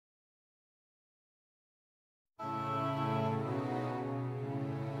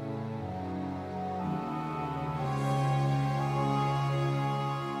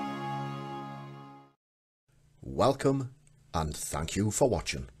Welcome and thank you for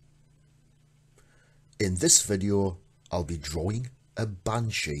watching. In this video I'll be drawing a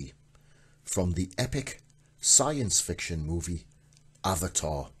Banshee from the epic science fiction movie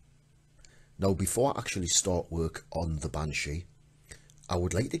Avatar. Now before I actually start work on the Banshee, I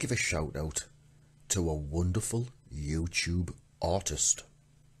would like to give a shout out to a wonderful YouTube artist.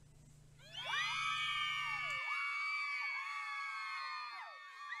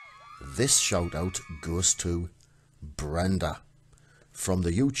 This shout out goes to Brenda from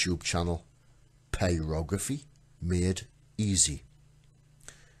the YouTube channel Pyrography Made Easy.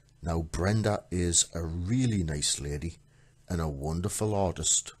 Now Brenda is a really nice lady and a wonderful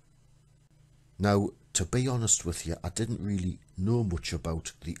artist. Now to be honest with you, I didn't really know much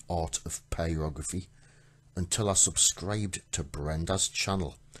about the art of pyrography until I subscribed to Brenda's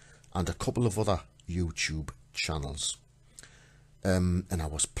channel and a couple of other YouTube channels. And I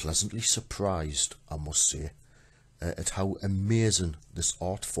was pleasantly surprised, I must say, at how amazing this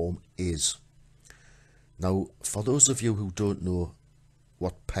art form is. Now, for those of you who don't know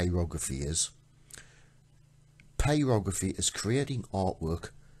what pyrography is creating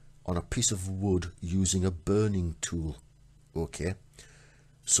artwork on a piece of wood using a burning tool. Okay,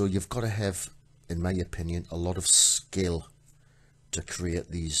 so you've got to have, in my opinion, a lot of skill to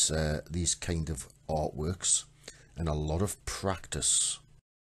create these kind of artworks, and a lot of practice.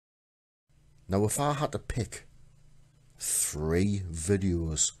 Now if I had to pick 3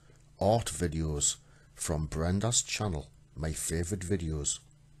 videos, art videos from Brenda's channel, my favourite videos,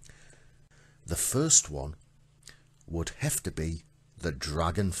 the first one would have to be the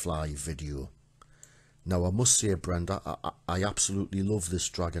dragonfly video. Now I must say, Brenda, I absolutely love this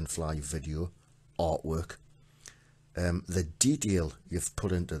dragonfly video artwork. The detail you've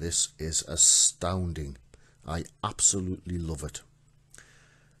put into this is astounding. I absolutely love it.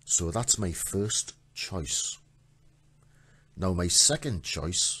 So that's my first choice. Now my second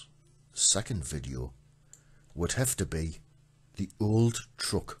choice, second video, would have to be the old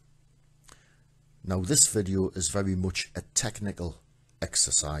truck. Now this video is very much a technical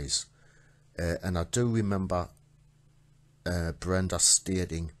exercise, and I do remember Brenda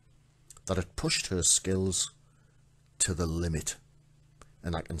stating that it pushed her skills to the limit,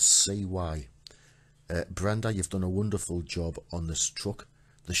 and I can see why. Brenda, you've done a wonderful job on this truck.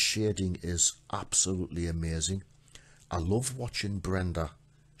 The shading is absolutely amazing. I love watching Brenda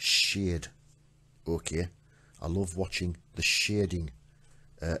shade. Okay, I love watching the shading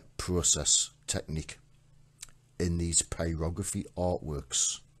process technique in these pyrography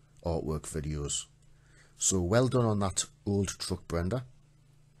artwork videos. So well done on that old truck, Brenda.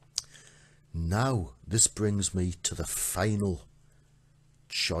 Now this brings me to the final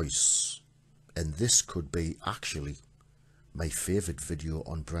choice. And this could be actually my favourite video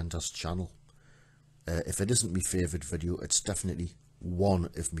on Brenda's channel. If it isn't my favourite video, it's definitely one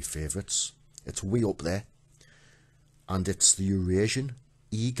of my favourites. It's way up there. And it's the Eurasian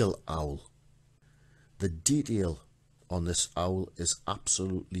eagle owl. The detail on this owl is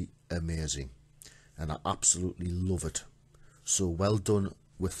absolutely amazing. And I absolutely love it. So well done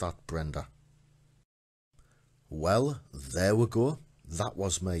with that, Brenda. Well, there we go. That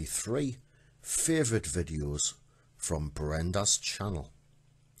was my 3 favourite videos from Brenda's channel.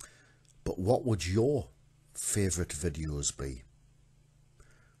 But what would your favourite videos be?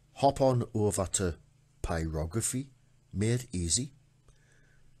 Hop on over to Pyrography Made Easy.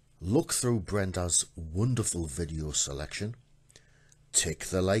 Look through Brenda's wonderful video selection. Tick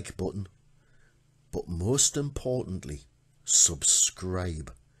the like button. But most importantly,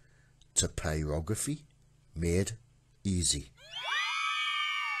 subscribe to Pyrography Made Easy.